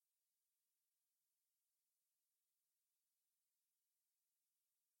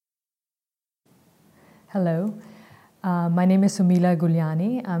Hello, my name is Sumila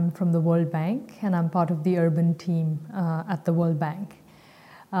Guliani. I'm from the World Bank and I'm part of the urban team at the World Bank.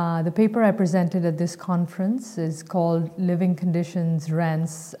 The paper I presented at this conference is called Living Conditions,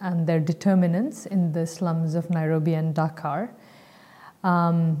 Rents and Their Determinants in the Slums of Nairobi and Dakar.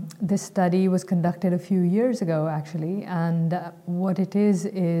 This study was conducted a few years ago actually, and what it is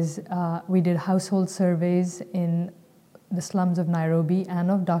we did household surveys in the slums of Nairobi and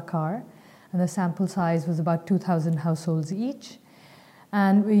of Dakar, and the sample size was about 2,000 households each.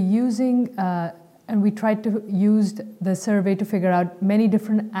 And we tried to use the survey to figure out many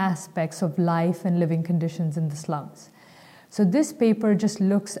different aspects of life and living conditions in the slums. So this paper just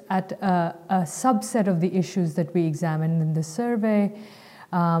looks at a subset of the issues that we examined in the survey.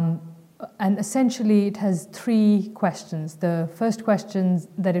 And essentially it has three questions. The first question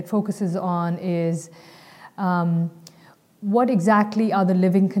that it focuses on is, what exactly are the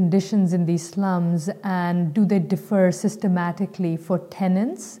living conditions in these slums, and do they differ systematically for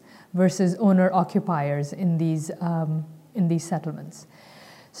tenants versus owner-occupiers in these settlements?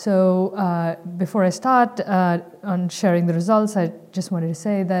 So before I start on sharing the results, I just wanted to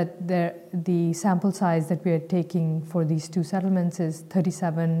say that the sample size that we are taking for these two settlements is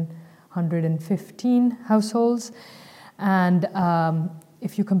 3,715 households, and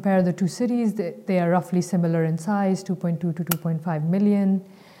if you compare the two cities, they are roughly similar in size, 2.2 to 2.5 million.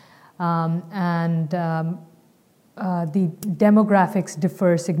 The demographics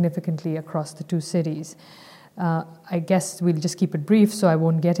differ significantly across the two cities. I guess we'll just keep it brief, so I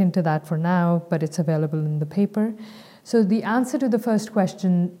won't get into that for now, but it's available in the paper. So the answer to the first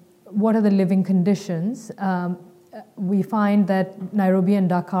question, what are the living conditions? We find that Nairobi and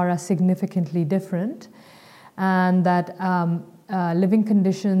Dakar are significantly different, and that living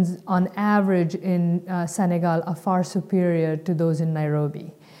conditions on average in Senegal are far superior to those in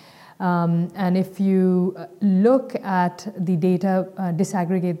Nairobi. And if you look at the data,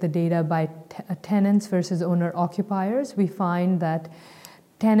 disaggregate the data by tenants versus owner-occupiers, we find that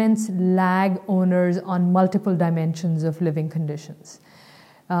tenants lag owners on multiple dimensions of living conditions.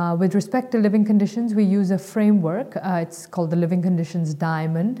 With respect to living conditions, we use a framework. It's called the Living Conditions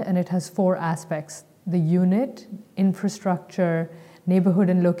Diamond, and it has four aspects: the unit, infrastructure, neighborhood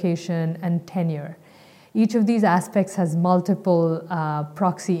and location, and tenure. Each of these aspects has multiple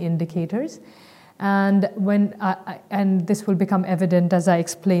proxy indicators, and this will become evident as I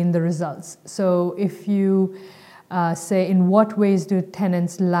explain the results. So if you say, in what ways do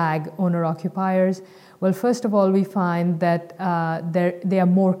tenants lag owner-occupiers? Well, first of all, we find that they are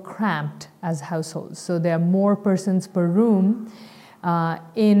more cramped as households. So there are more persons per room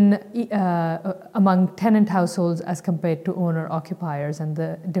among tenant households as compared to owner-occupiers, and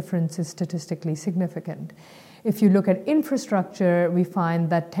the difference is statistically significant. If you look at infrastructure, we find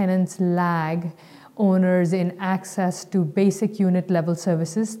that tenants lag owners in access to basic unit level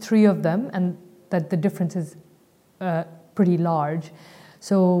services, 3 of them, and that the difference is pretty large.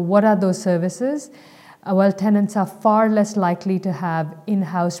 So what are those services? Well, tenants are far less likely to have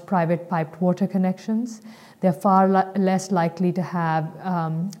in-house private piped water connections. They're far less likely to have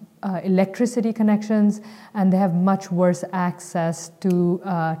electricity connections, and they have much worse access to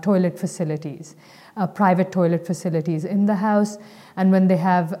toilet facilities, private toilet facilities in the house. And when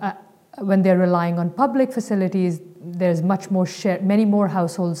they're relying on public facilities, there's much more many more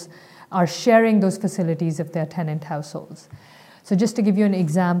households are sharing those facilities if they're tenant households. So just to give you an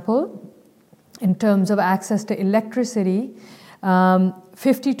example, in terms of access to electricity,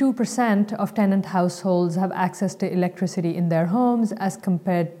 52% of tenant households have access to electricity in their homes as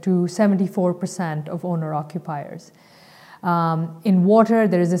compared to 74% of owner-occupiers. In water,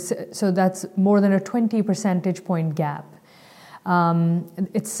 so that's more than a 20 percentage point gap.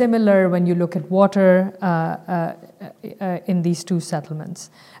 It's similar when you look at water in these two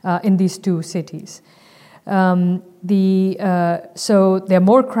settlements, in these two cities. So they're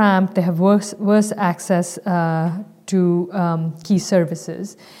more cramped, they have worse access to key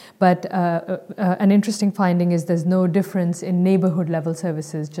services. But an interesting finding is there's no difference in neighborhood level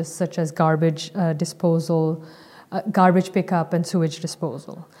services, just such as garbage disposal, garbage pickup, and sewage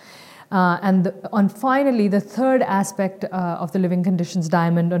disposal. Finally, the third aspect of the living conditions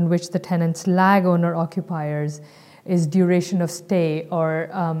diamond on which the tenants lag owner-occupiers is duration of stay, or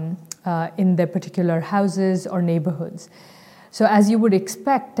in their particular houses or neighborhoods. So as you would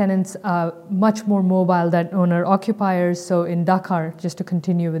expect, tenants are much more mobile than owner-occupiers. So in Dakar, just to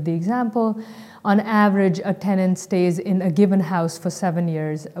continue with the example, on average, a tenant stays in a given house for 7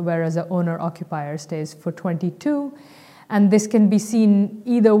 years, whereas an owner-occupier stays for 22. And this can be seen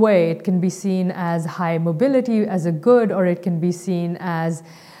either way. It can be seen as high mobility, as a good, or it can be seen as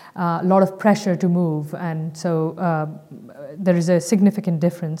a lot of pressure to move, and so there is a significant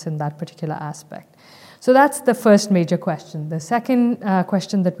difference in that particular aspect. So that's the first major question. The second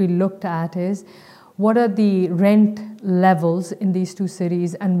question that we looked at is, what are the rent levels in these two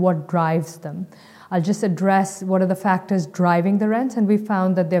cities and what drives them? I'll just address what are the factors driving the rents, and we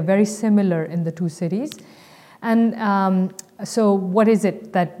found that they're very similar in the two cities. And so what is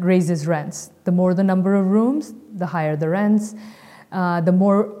it that raises rents? The more the number of rooms, the higher the rents.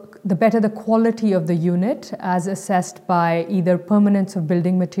 The better the quality of the unit as assessed by either permanence of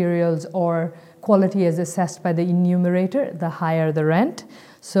building materials or quality as assessed by the enumerator, the higher the rent.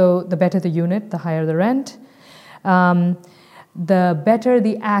 So the better the unit, the higher the rent. The better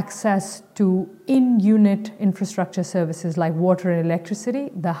the access to in-unit infrastructure services like water and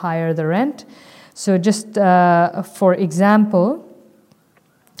electricity, the higher the rent. So just for example,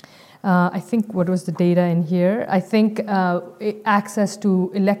 I think, what was the data in here? I think access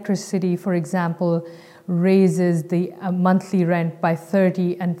to electricity, for example, raises the monthly rent by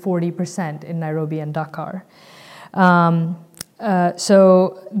 30 and 40% in Nairobi and Dakar.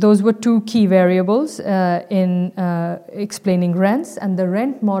 So those were two key variables in explaining rents, and the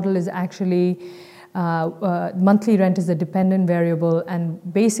rent model is actually monthly rent is a dependent variable, and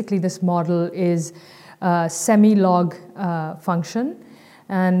basically this model is a semi-log function,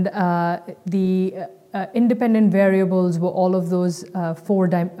 and the independent variables were all of those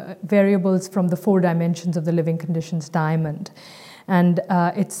variables from the 4 dimensions of the living conditions diamond. And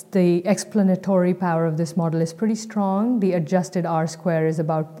it's the explanatory power of this model is pretty strong. The adjusted R-square is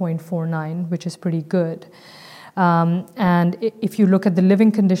about 0.49, which is pretty good. And if you look at the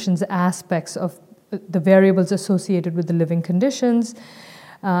living conditions aspects of the variables associated with the living conditions,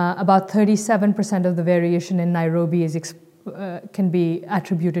 about 37% of the variation in Nairobi can be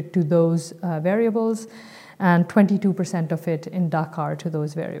attributed to those variables, and 22% of it in Dakar to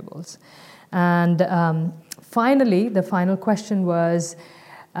those variables. And finally, the final question was,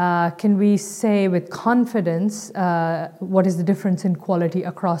 can we say with confidence what is the difference in quality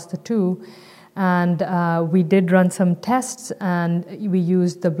across the two? And we did run some tests, and we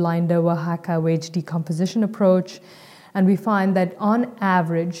used the Blinder Oaxaca wage decomposition approach. And we find that on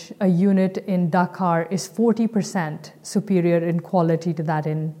average, a unit in Dakar is 40% superior in quality to that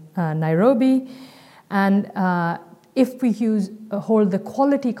in Nairobi. And if we hold the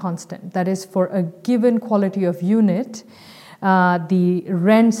quality constant, that is for a given quality of unit, the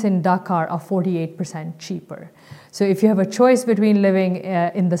rents in Dakar are 48% cheaper. So if you have a choice between living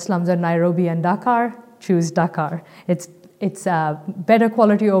in the slums of Nairobi and Dakar, choose Dakar. It's better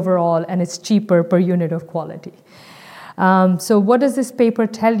quality overall, and it's cheaper per unit of quality. So what does this paper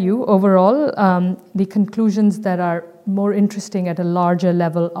tell you overall? The conclusions that are more interesting at a larger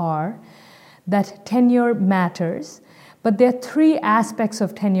level are that tenure matters, but there are 3 aspects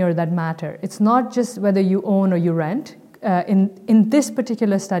of tenure that matter. It's not just whether you own or you rent. In this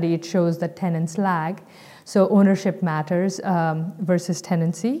particular study, it shows that tenants lag, so ownership matters versus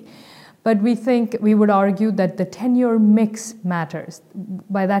tenancy. But we would argue that the tenure mix matters.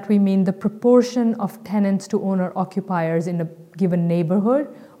 By that we mean the proportion of tenants to owner-occupiers in a given neighborhood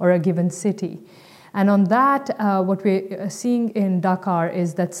or a given city. And on that, what we're seeing in Dakar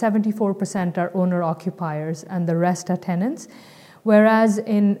is that 74% are owner-occupiers and the rest are tenants, whereas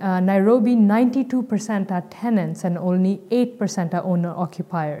in Nairobi, 92% are tenants and only 8% are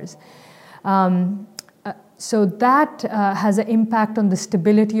owner-occupiers. So that has an impact on the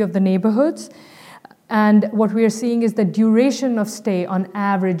stability of the neighborhoods. And what we are seeing is the duration of stay on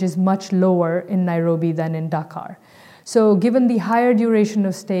average is much lower in Nairobi than in Dakar. So given the higher duration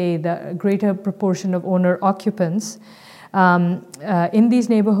of stay, the greater proportion of owner-occupants in these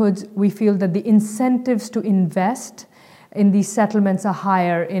neighborhoods, we feel that the incentives to invest in these settlements are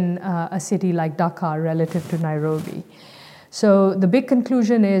higher in a city like Dakar relative to Nairobi. So the big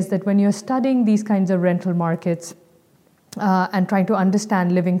conclusion is that when you're studying these kinds of rental markets and trying to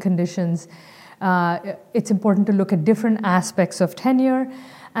understand living conditions, it's important to look at different aspects of tenure,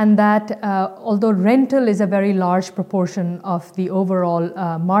 and that although rental is a very large proportion of the overall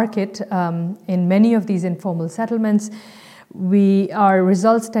market in many of these informal settlements, our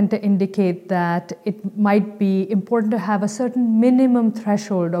results tend to indicate that it might be important to have a certain minimum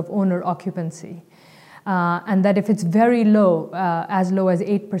threshold of owner occupancy. And that if it's very low, as low as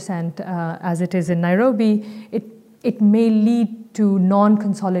 8% as it is in Nairobi, it may lead to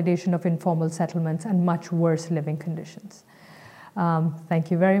non-consolidation of informal settlements and much worse living conditions. Thank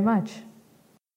you very much.